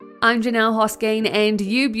I'm Janelle Hosking, and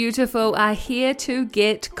you beautiful are here to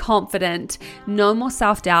get confident. No more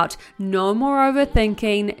self-doubt, no more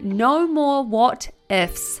overthinking, no more what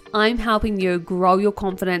ifs. I'm helping you grow your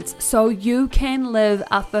confidence so you can live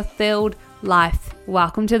a fulfilled life.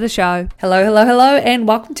 Welcome to the show. Hello, and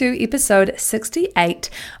welcome to episode 68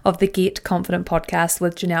 of the Get Confident podcast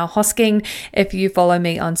with Janelle Hosking. If you follow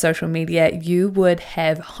me on social media, you would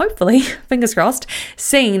have hopefully, fingers crossed,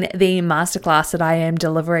 seen the masterclass that I am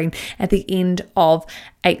delivering at the end of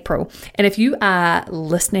April. And if you are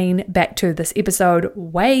listening back to this episode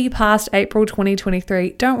way past April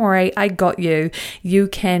 2023, don't worry, I got you. You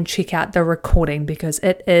can check out the recording because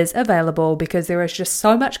it is available, because there is just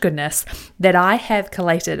so much goodness that I have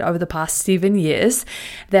collated over the past 7 years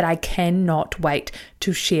that I cannot wait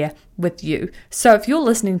to share with you. So if you're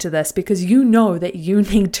listening to this because you know that you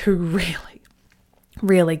need to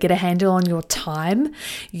really get a handle on your time,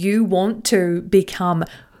 you want to become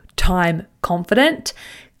time confident,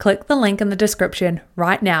 click the link in the description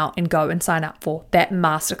right now and go and sign up for that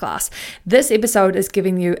masterclass. This episode is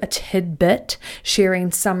giving you a tidbit,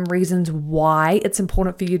 sharing some reasons why it's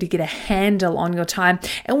important for you to get a handle on your time.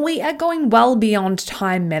 And we are going well beyond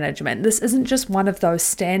time management. This isn't just one of those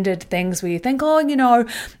standard things where you think,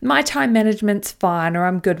 my time management's fine or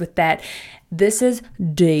I'm good with that. This is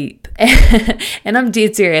deep and I'm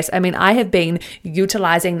dead serious. I mean, I have been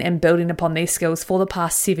utilizing and building upon these skills for the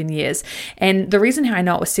past 7 years. And the reason how I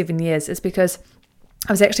know it was 7 years is because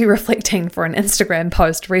I was actually reflecting for an Instagram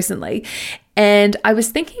post recently. And I was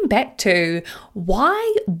thinking back to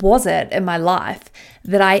why was it in my life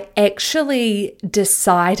that I actually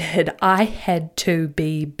decided I had to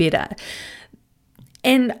be better?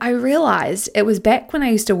 And I realized it was back when I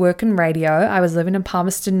used to work in radio. I was living in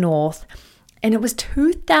Palmerston North. And it was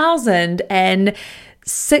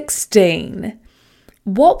 2016.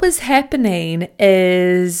 What was happening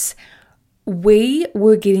is we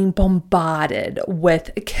were getting bombarded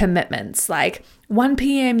with commitments like 1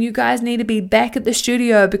 p.m. you guys need to be back at the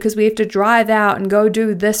studio because we have to drive out and go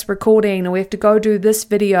do this recording, or we have to go do this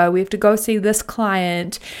video, we have to go see this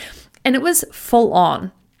client. And it was full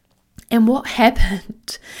on. And what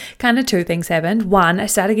happened? Kind of two things happened. One, I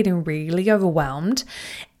started getting really overwhelmed.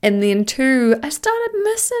 And then two, I started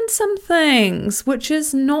missing some things, which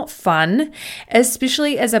is not fun,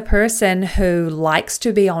 especially as a person who likes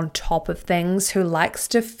to be on top of things, who likes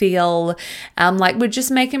to feel like we're just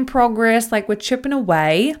making progress, like we're chipping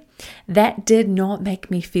away. That did not make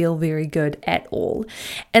me feel very good at all.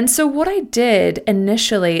 And so what I did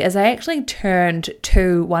initially is I actually turned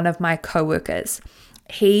to one of my coworkers.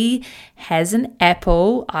 He has an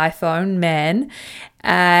Apple iPhone, man,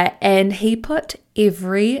 and he put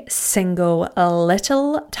every single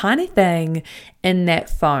little tiny thing in that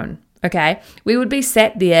phone. Okay, we would be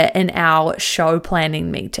sat there in our show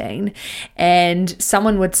planning meeting and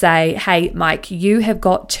someone would say, hey, Mike, you have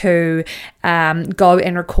got to go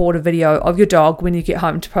and record a video of your dog when you get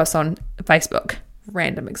home to post on Facebook.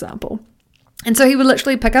 Random example. And so he would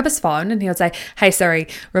literally pick up his phone and he would say, hey, Siri,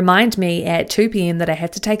 remind me at 2 p.m. that I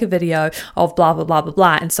have to take a video of blah, blah, blah, blah,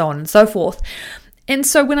 blah, and so on and so forth. And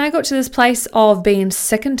so when I got to this place of being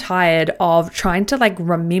sick and tired of trying to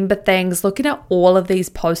remember things, looking at all of these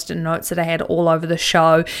post-it notes that I had all over the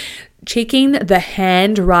show, checking the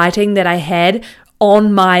handwriting that I had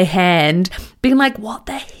on my hand, being like, what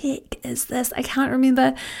the heck is this? I can't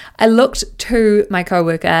remember. I looked to my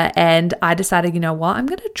coworker and I decided, you know what? I'm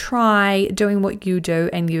going to try doing what you do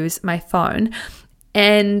and use my phone.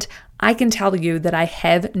 And I can tell you that I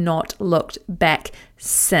have not looked back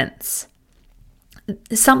since.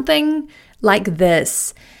 Something like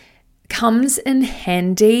this comes in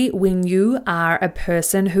handy when you are a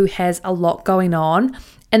person who has a lot going on.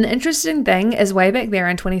 And the interesting thing is way back there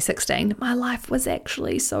in 2016, my life was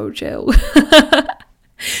actually so chill.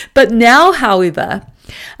 But now, however,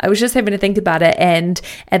 I was just having to think about it, and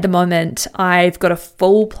at the moment I've got a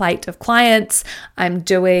full plate of clients. I'm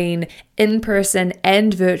doing in-person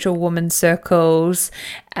and virtual women's circles.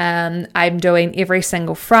 I'm doing every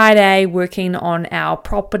single Friday, working on our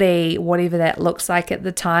property, whatever that looks like at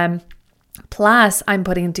the time. Plus, I'm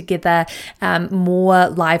putting together more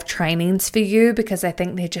live trainings for you because I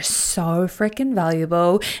think they're just so freaking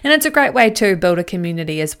valuable. And it's a great way to build a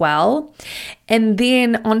community as well. And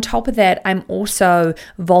then on top of that, I'm also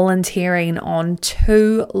volunteering on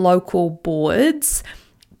 2 local boards.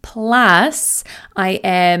 Plus, I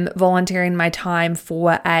am volunteering my time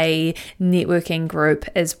for a networking group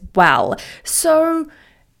as well. So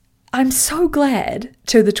I'm so glad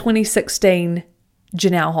to the 2016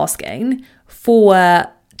 Janelle Hosking for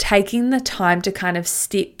taking the time to kind of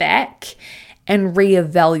step back and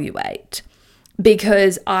reevaluate.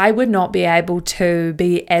 because I would not be able to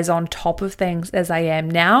be as on top of things as I am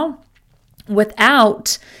now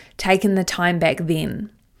without taking the time back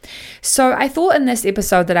then. So I thought in this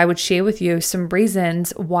episode that I would share with you some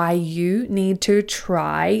reasons why you need to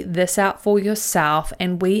try this out for yourself,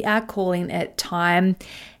 and we are calling it time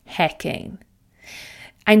hacking.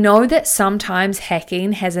 I know that sometimes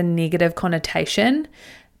hacking has a negative connotation,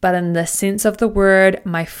 but in the sense of the word,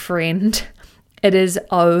 my friend, it is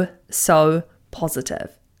oh so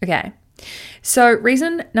positive. Okay, so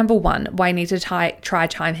reason number one why I need to try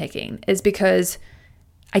time hacking is because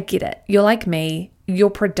I get it. You're like me, you're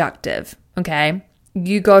productive, okay?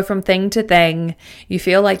 You go from thing to thing, you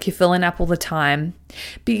feel like you're filling up all the time,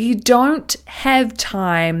 but you don't have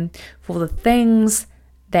time for the things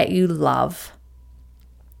that you love.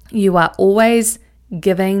 You are always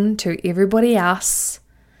giving to everybody else,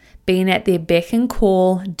 being at their beck and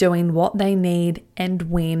call, doing what they need and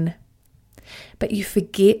when. But you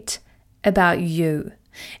forget about you,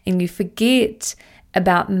 and you forget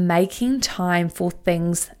about making time for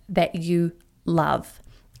things that you love.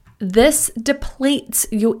 This depletes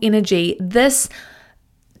your energy. This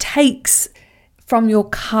takes from your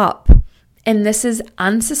cup, and this is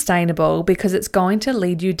unsustainable because it's going to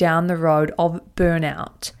lead you down the road of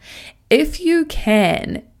burnout. If you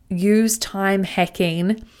can use time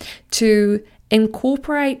hacking to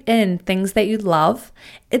incorporate in things that you love,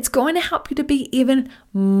 it's going to help you to be even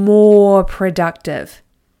more productive.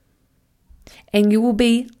 And you will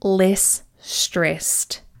be less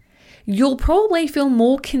stressed. You'll probably feel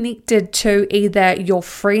more connected to either your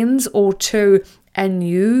friends or to a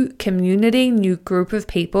new community, new group of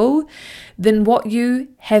people than what you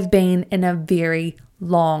have been in a very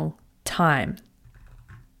long time.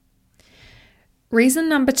 Reason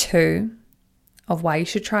number two of why you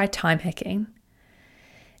should try time hacking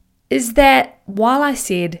is that while I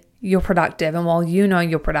said you're productive and while you know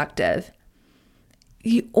you're productive,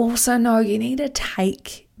 you also know you need to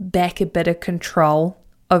take back a bit of control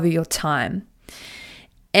over your time.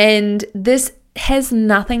 And this has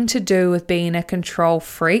nothing to do with being a control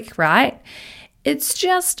freak, right? It's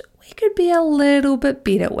just we could be a little bit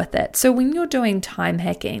better with it. So when you're doing time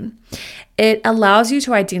hacking, it allows you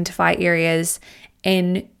to identify areas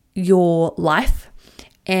in your life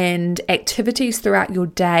and activities throughout your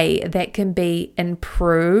day that can be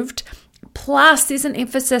improved. Plus, there's an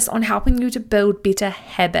emphasis on helping you to build better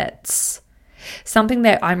habits. Something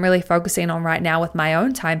that I'm really focusing on right now with my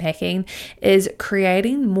own time hacking is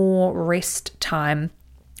creating more rest time,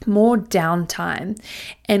 more downtime.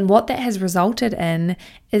 And what that has resulted in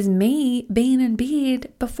is me being in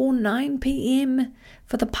bed before 9 p.m.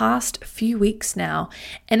 for the past few weeks now.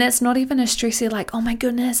 And it's not even a stressy like, oh my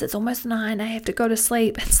goodness, it's almost 9, I have to go to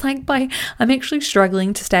sleep. It's like I'm actually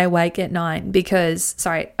struggling to stay awake at 9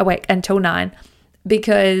 awake until 9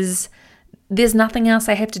 because there's nothing else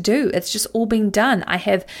I have to do. It's just all been done. I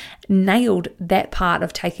have nailed that part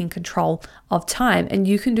of taking control of time, and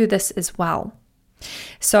you can do this as well.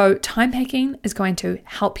 So time hacking is going to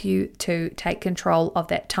help you to take control of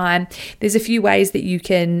that time. There's a few ways that you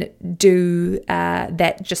can do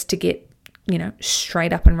that just to get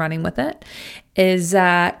straight up and running with it is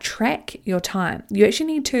track your time. You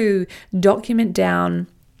actually need to document down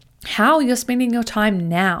how you're spending your time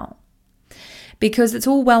now. Because it's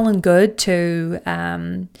all well and good to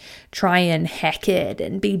try and hack it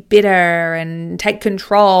and be better and take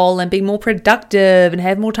control and be more productive and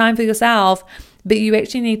have more time for yourself. But you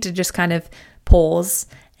actually need to just kind of pause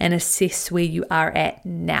and assess where you are at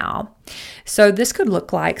now. So this could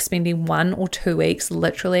look like spending 1 or 2 weeks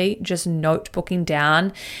literally just notebooking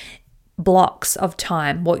down blocks of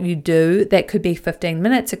time, what you do. That could be 15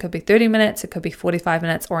 minutes, it could be 30 minutes, it could be 45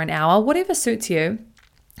 minutes or an hour, whatever suits you.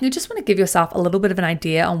 You just want to give yourself a little bit of an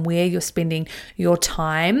idea on where you're spending your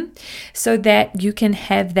time so that you can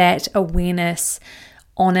have that awareness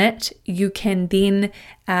on it. You can then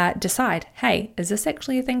decide, hey, is this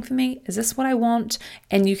actually a thing for me? Is this what I want?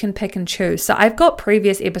 And you can pick and choose. So I've got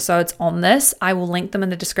previous episodes on this. I will link them in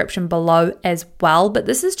the description below as well. But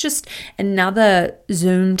this is just another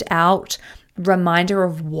zoomed out reminder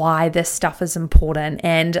of why this stuff is important.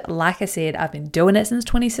 And like I said, I've been doing it since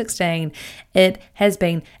 2016. It has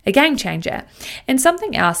been a game changer. And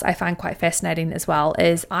something else I find quite fascinating as well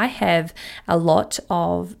is I have a lot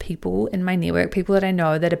of people in my network, people that I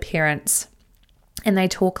know that are parents, and they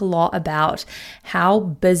talk a lot about how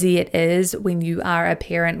busy it is when you are a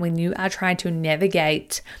parent, when you are trying to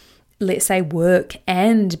navigate, let's say, work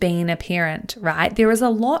and being a parent, right? There is a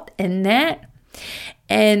lot in that.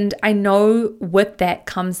 And I know with that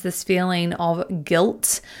comes this feeling of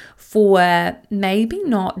guilt for maybe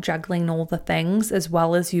not juggling all the things as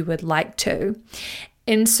well as you would like to.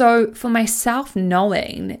 And so for myself,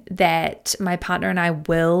 knowing that my partner and I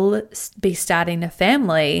will be starting a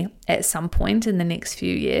family at some point in the next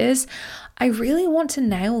few years, I really want to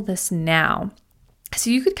nail this now. So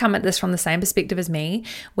you could come at this from the same perspective as me,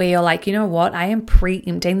 where you're like, you know what, I am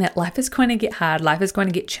preempting that life is going to get hard, life is going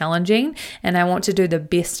to get challenging, and I want to do the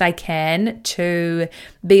best I can to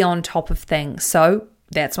be on top of things. So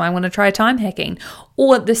that's why I want to try time hacking.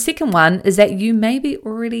 Or the second one is that you maybe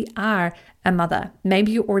already are a mother.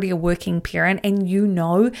 Maybe you're already a working parent and you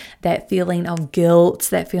know that feeling of guilt,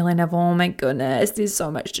 that feeling of, oh my goodness, there's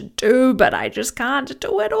so much to do, but I just can't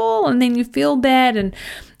do it all. And then you feel bad and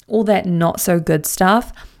all that not so good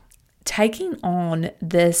stuff. Taking on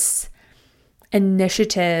this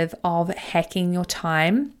initiative of hacking your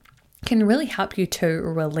time can really help you to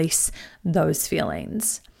release those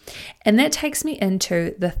feelings. And that takes me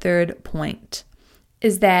into the third point,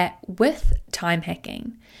 is that with time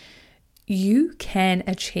hacking, you can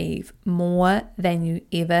achieve more than you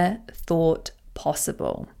ever thought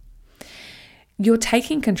possible. You're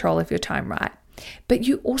taking control of your time, right? But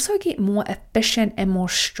you also get more efficient and more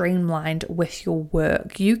streamlined with your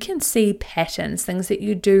work. You can see patterns, things that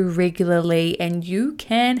you do regularly, and you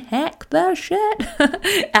can hack the shit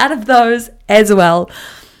out of those as well.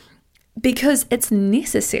 Because it's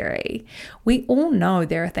necessary. We all know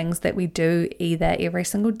there are things that we do either every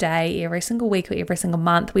single day, every single week, or every single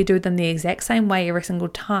month. We do them the exact same way every single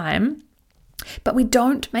time, but we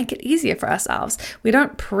don't make it easier for ourselves. We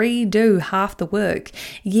don't pre-do half the work.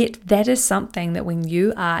 Yet that is something that when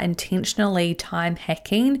you are intentionally time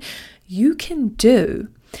hacking, you can do.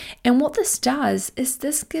 And what this does is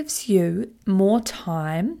this gives you more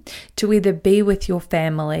time to either be with your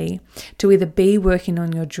family, to either be working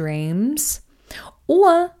on your dreams,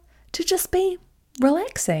 or to just be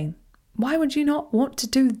relaxing. Why would you not want to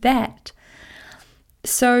do that?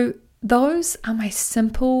 So those are my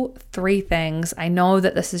simple 3 things. I know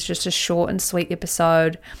that this is just a short and sweet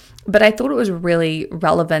episode, but I thought it was really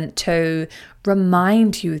relevant to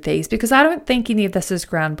remind you these, because I don't think any of this is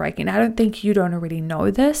groundbreaking. I don't think you don't already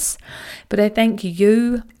know this, but I think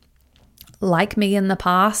you, like me in the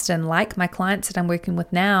past and like my clients that I'm working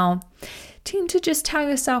with now, tend to just tell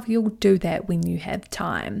yourself you'll do that when you have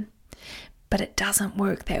time. But it doesn't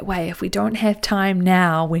work that way. If we don't have time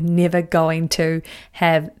now, we're never going to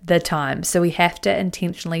have the time. So we have to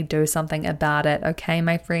intentionally do something about it. Okay,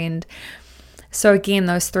 my friend? So again,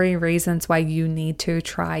 those 3 reasons why you need to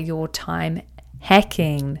try your time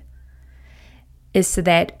hacking is so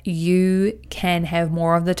that you can have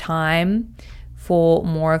more of the time for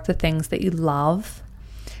more of the things that you love,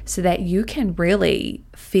 so that you can really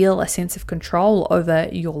feel a sense of control over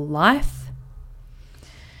your life.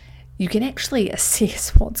 You can actually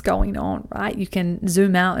assess what's going on, right? You can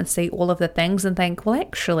zoom out and see all of the things and think, well,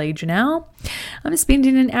 actually, Janelle, I'm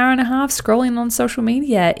spending an hour and a half scrolling on social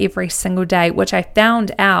media every single day, which I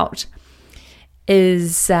found out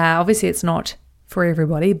is, obviously it's not for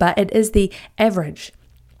everybody, but it is the average.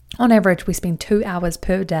 On average, we spend 2 hours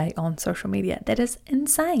per day on social media. That is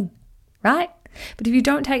insane, right? But if you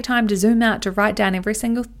don't take time to zoom out, to write down every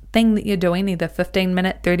single thing that you're doing, either 15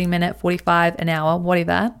 minute, 30 minute, 45, an hour,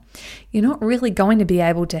 whatever, you're not really going to be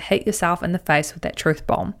able to hit yourself in the face with that truth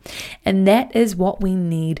bomb. And that is what we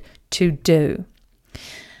need to do.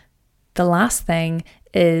 The last thing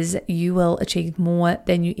is you will achieve more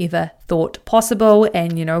than you ever thought possible.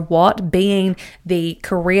 And you know what? Being the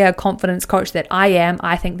career confidence coach that I am,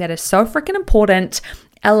 I think that is so freaking important,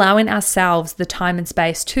 allowing ourselves the time and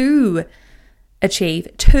space to achieve,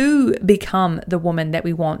 to become the woman that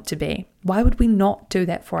we want to be. Why would we not do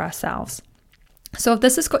that for ourselves? So if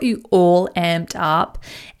this has got you all amped up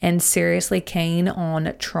and seriously keen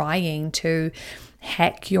on trying to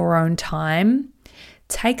hack your own time,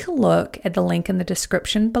 take a look at the link in the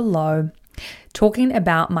description below talking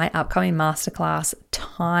about my upcoming masterclass,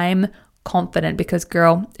 Time Confident, because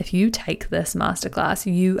girl, if you take this masterclass,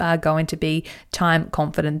 you are going to be time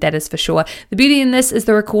confident. That is for sure. The beauty in this is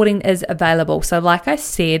the recording is available. So like I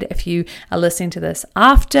said, if you are listening to this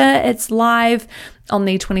after it's live on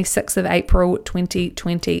the 26th of April,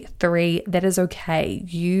 2023, that is okay.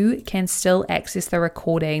 You can still access the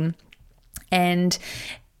recording. And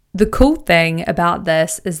the cool thing about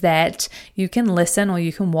this is that you can listen or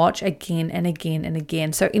you can watch again and again and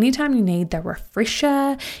again. So anytime you need the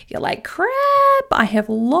refresher, you're like, crap, I have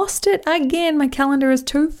lost it again. My calendar is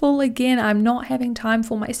too full again. I'm not having time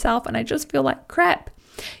for myself and I just feel like crap.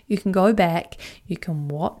 You can go back, you can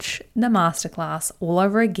watch the masterclass all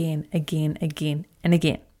over again and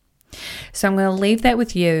again. So I'm going to leave that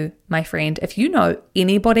with you, my friend. If you know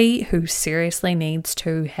anybody who seriously needs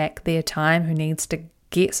to hack their time, who needs to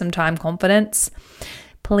get some time confidence,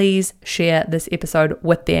 please share this episode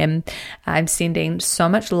with them. I'm sending so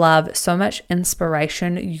much love, so much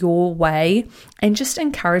inspiration your way, and just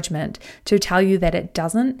encouragement to tell you that it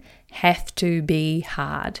doesn't have to be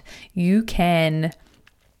hard. You can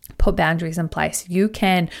put boundaries in place. You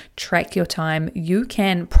can track your time. You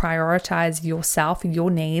can prioritize yourself,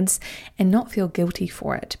 your needs, and not feel guilty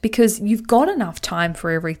for it because you've got enough time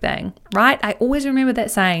for everything, right? I always remember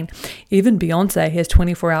that saying, even Beyonce has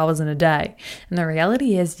 24 hours in a day. And the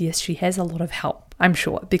reality is, yes, she has a lot of help, I'm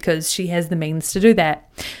sure, because she has the means to do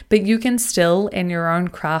that. But you can still, in your own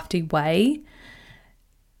crafty way,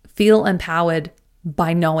 feel empowered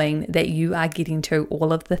by knowing that you are getting to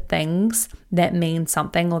all of the things that mean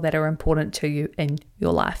something or that are important to you in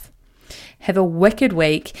your life. Have a wicked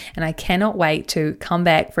week, and I cannot wait to come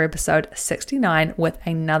back for episode 69 with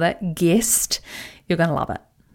another guest. You're going to love it.